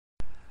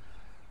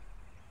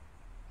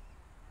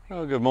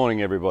Oh, good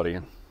morning, everybody.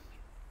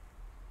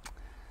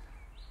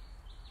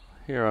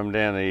 Here I'm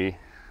down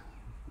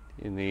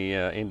in the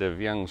end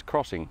of Young's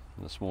Crossing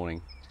this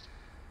morning.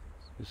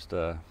 Just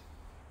a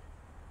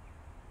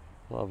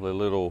lovely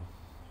little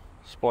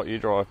spot. You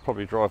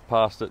probably drive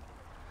past it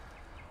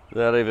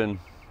without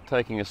even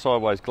taking a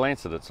sideways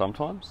glance at it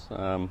sometimes.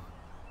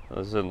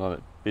 There's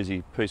a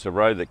busy piece of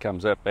road that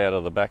comes up out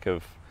of the back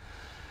of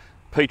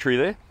Petrie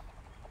there.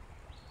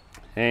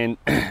 And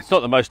it's not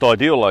the most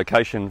ideal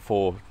location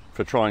for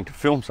trying to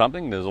film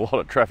something. There's a lot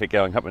of traffic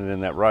going up and in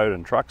that road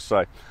and trucks,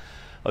 so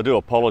I do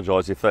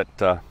apologise if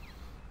that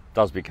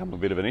does become a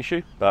bit of an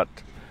issue, but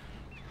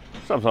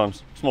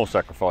sometimes small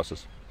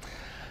sacrifices.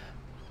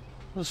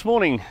 This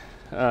morning,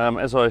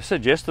 as I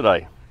said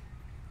yesterday,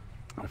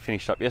 I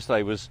finished up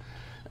yesterday, was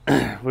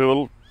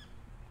that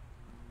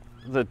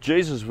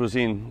Jesus was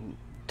in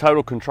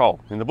total control.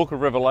 In the book of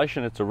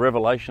Revelation, it's a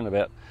revelation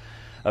about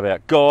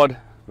God,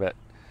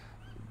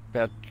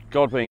 about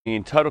God being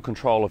in total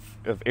control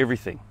of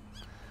everything.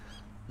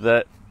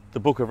 That the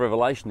book of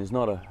Revelation is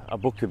not a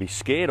book to be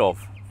scared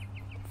of,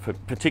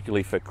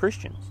 particularly for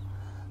Christians,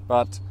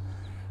 but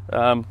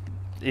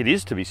it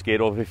is to be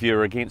scared of if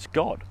you're against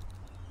God.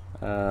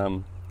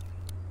 And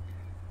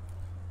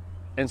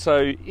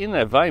so in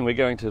that vein, we're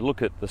going to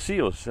look at the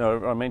seals.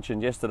 I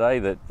mentioned yesterday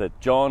that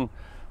John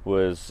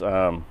was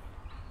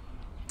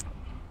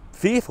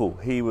fearful.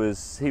 He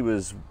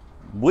was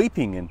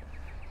weeping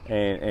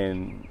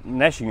and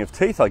gnashing of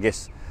teeth, I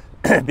guess,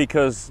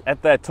 because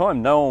at that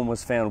time no one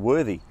was found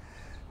worthy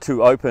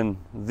to open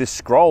this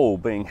scroll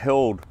being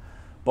held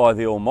by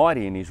the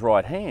Almighty in his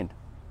right hand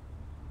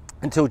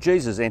until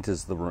Jesus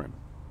enters the room.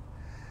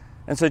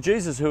 And so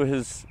Jesus, who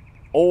has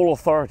all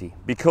authority,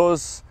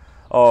 because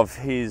of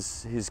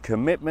his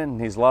commitment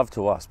and his love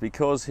to us,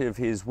 because of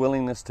his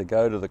willingness to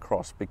go to the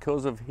cross,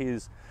 because of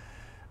his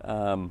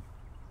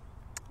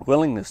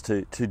willingness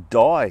to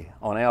die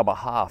on our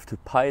behalf, to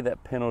pay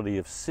that penalty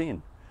of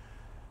sin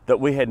that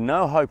we had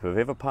no hope of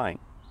ever paying,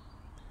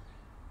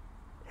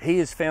 he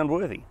is found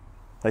worthy.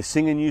 They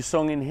sing a new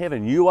song in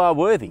heaven. You are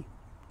worthy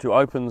to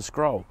open the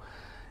scroll.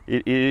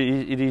 It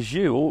is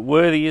you.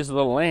 Worthy is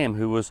the Lamb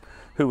who was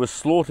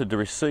slaughtered to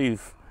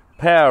receive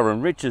power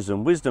and riches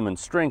and wisdom and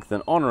strength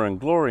and honour and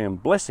glory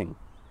and blessing.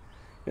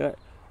 You know,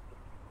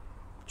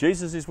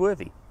 Jesus is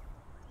worthy.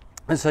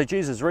 And so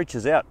Jesus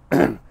reaches out,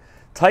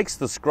 takes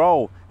the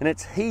scroll, and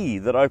it's he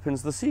that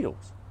opens the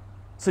seals.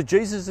 So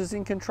Jesus is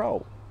in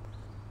control.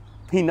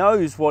 He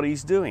knows what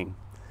he's doing.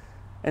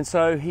 And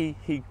so he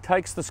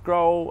takes the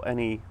scroll and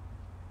he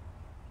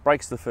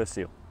breaks the first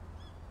seal.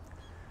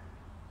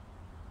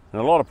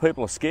 And a lot of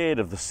people are scared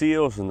of the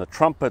seals and the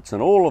trumpets and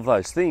all of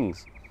those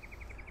things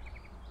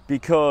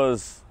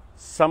because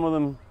some of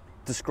them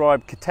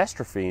describe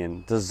catastrophe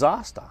and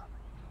disaster.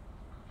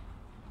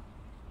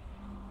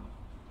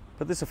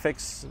 But this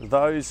affects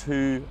those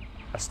who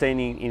are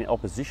standing in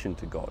opposition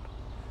to God.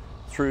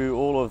 Through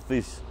all of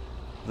this,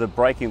 the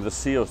breaking of the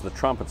seals, the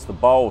trumpets, the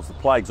bowls, the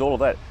plagues, all of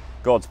that,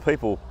 God's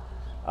people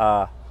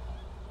are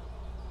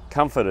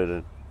comforted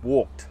and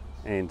walked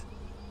and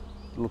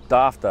looked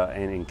after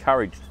and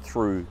encouraged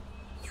through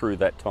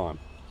that time.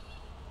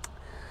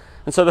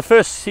 And so the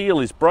first seal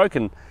is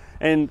broken,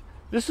 and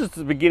this is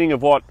the beginning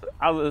of what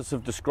others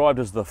have described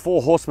as the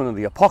four horsemen of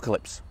the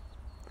apocalypse.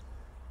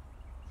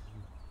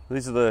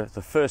 These are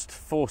the first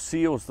four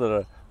seals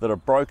that are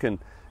broken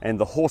and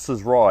the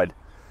horses ride.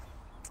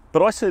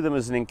 But I see them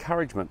as an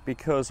encouragement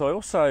because I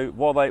also,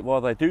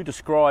 while they do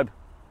describe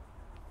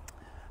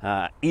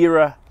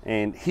era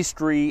and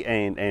history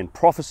and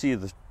prophecy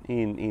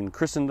in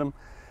Christendom,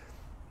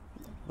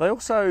 they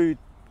also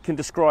can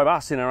describe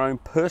us in our own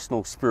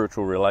personal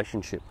spiritual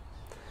relationship.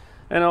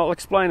 And I'll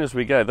explain as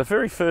we go. The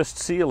very first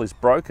seal is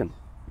broken.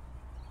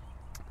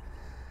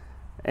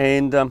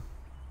 And,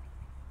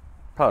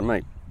 pardon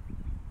me,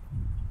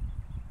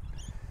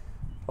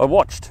 I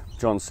watched,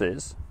 John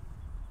says,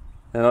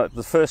 and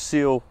the first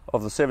seal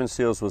of the seven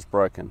seals was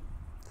broken.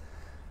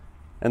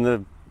 And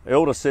the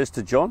elder says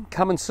to John,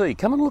 come and see,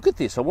 come and look at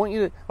this. I want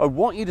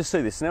you to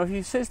see this. Now, if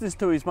he says this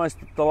to his most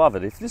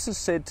beloved, if this is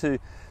said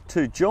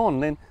to John,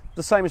 then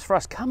the same is for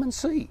us. Come and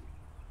see.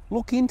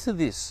 Look into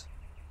this.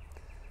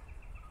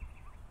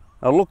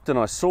 I looked and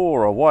I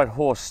saw a white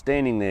horse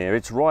standing there.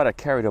 Its rider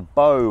carried a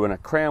bow and a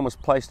crown was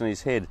placed on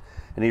his head,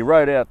 and he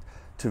rode out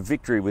to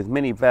victory with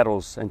many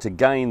battles and to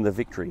gain the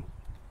victory.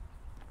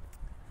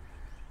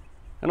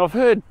 And I've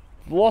heard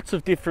lots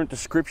of different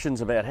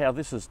descriptions about how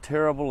this is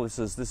terrible, this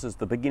is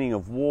the beginning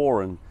of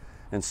war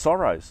and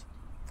sorrows.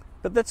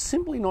 But that's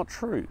simply not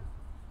true.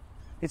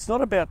 It's not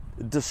about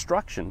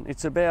destruction,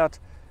 it's about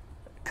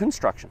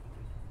construction.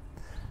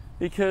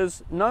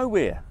 Because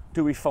nowhere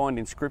do we find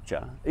in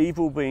Scripture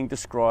evil being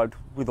described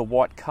with a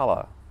white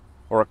colour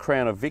or a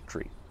crown of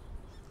victory.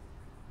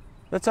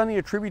 That's only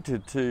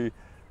attributed to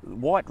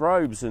white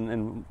robes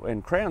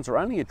and crowns are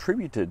only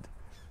attributed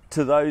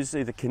to those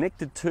either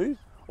connected to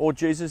or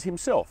Jesus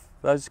himself.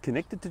 Those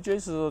connected to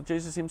Jesus or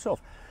Jesus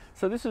himself.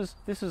 So this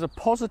is a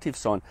positive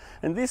sign,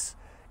 and this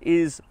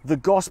is the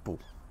gospel.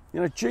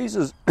 You know,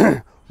 Jesus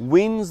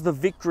wins the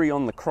victory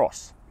on the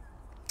cross.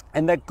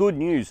 And that good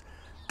news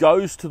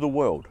goes to the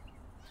world.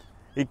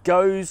 It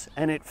goes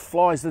and it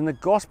flies. And the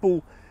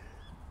gospel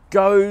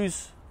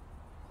goes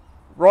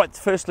right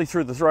firstly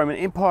through the Roman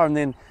Empire, and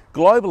then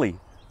globally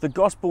the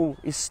gospel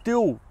is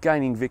still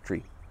gaining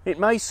victory. It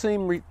may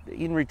seem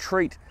in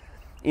retreat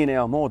in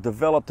our more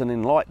developed and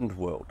enlightened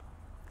world,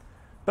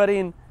 but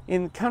in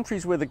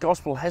countries where the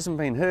gospel hasn't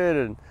been heard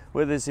and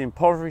where there's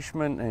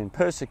impoverishment and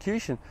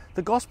persecution,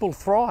 the gospel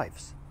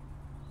thrives.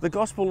 The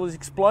gospel is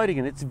exploding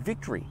and it's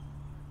victory.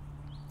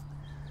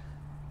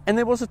 And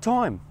there was a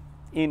time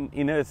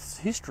in Earth's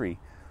history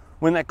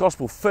when that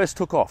gospel first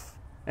took off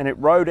and it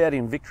rode out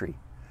in victory.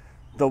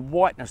 The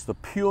whiteness, the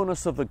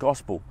pureness of the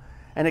gospel,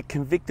 and it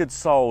convicted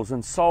souls,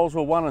 and souls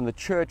were won, and the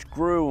church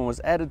grew and was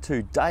added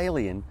to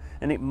daily, and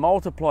it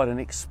multiplied and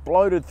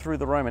exploded through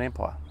the Roman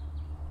Empire.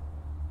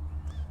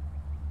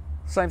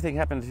 Same thing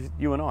happened to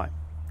you and I.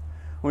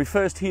 When we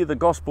first hear the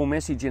gospel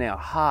message in our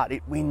heart,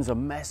 it wins a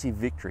massive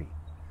victory.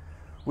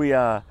 We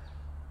are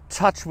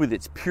touched with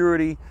its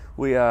purity,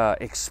 we are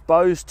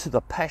exposed to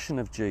the passion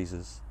of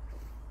Jesus,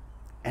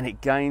 and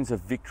it gains a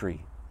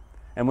victory.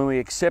 And when we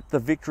accept the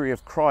victory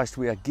of Christ,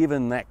 we are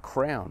given that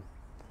crown.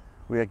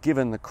 We are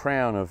given the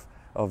crown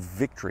of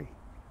victory.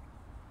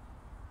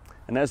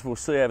 And as we'll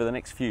see over the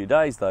next few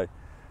days, though,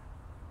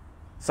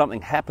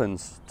 something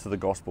happens to the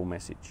gospel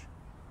message.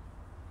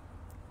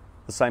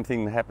 The same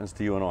thing that happens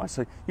to you and I.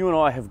 So you and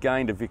I have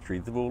gained a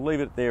victory. We'll leave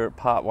it there at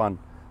part one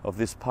of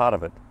this part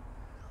of it,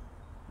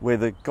 where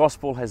the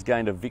gospel has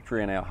gained a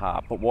victory in our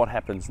heart. But what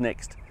happens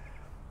next,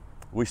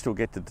 we still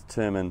get to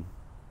determine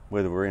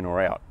whether we're in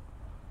or out.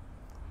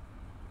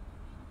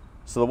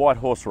 So the white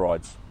horse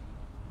rides.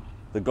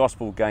 The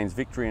gospel gains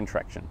victory and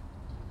traction.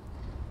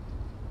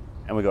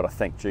 And we've got to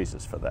thank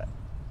Jesus for that.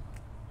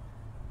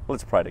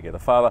 Let's pray together.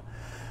 Father,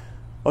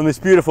 on this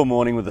beautiful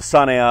morning with the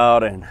sun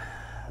out and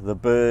the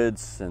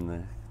birds and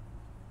the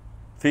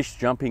fish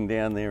jumping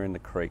down there in the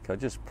creek, I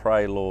just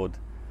pray, Lord,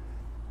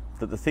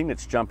 that the thing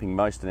that's jumping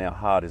most in our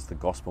heart is the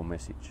gospel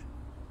message.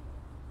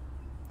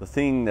 The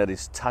thing that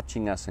is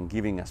touching us and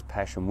giving us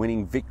passion,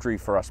 winning victory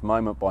for us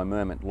moment by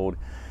moment, Lord,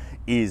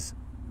 is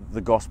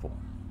the gospel.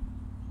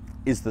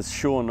 Is the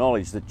sure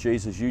knowledge that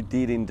Jesus, you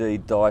did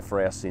indeed die for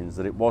our sins,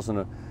 that it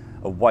wasn't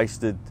a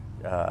wasted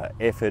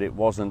effort, it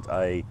wasn't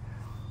a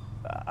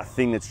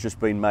thing that's just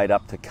been made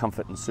up to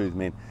comfort and soothe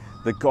men.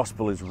 The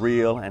gospel is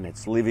real and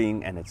it's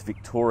living and it's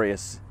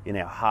victorious in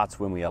our hearts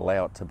when we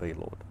allow it to be,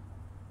 Lord.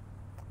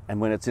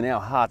 And when it's in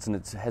our hearts and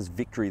it has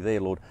victory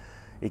there, Lord,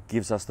 it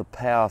gives us the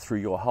power through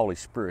your Holy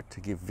Spirit to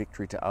give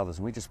victory to others.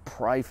 And we just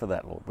pray for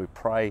that, Lord. We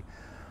pray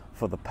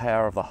for the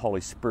power of the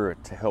Holy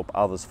Spirit to help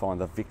others find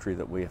the victory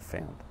that we have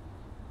found.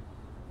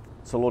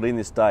 So, Lord, in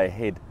this day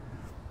ahead,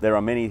 there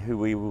are many who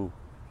we will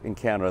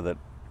encounter that,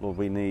 Lord,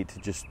 we need to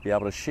just be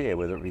able to share,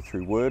 whether it be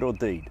through word or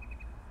deed.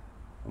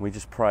 And we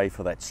just pray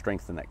for that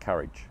strength and that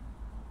courage.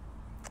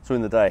 So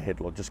in the day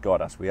ahead, Lord, just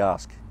guide us, we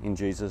ask, in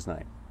Jesus'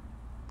 name.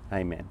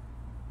 Amen.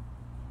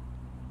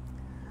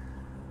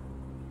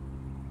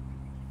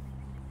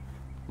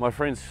 My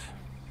friends,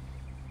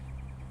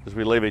 as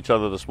we leave each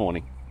other this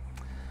morning,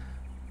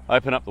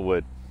 open up the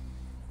Word.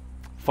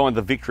 Find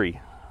the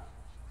victory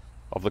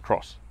of the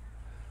cross.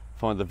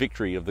 Find the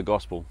victory of the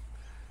gospel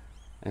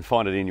and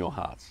find it in your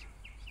hearts.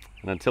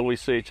 And until we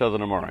see each other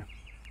tomorrow,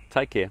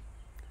 take care,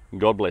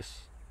 God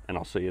bless, and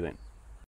I'll see you then.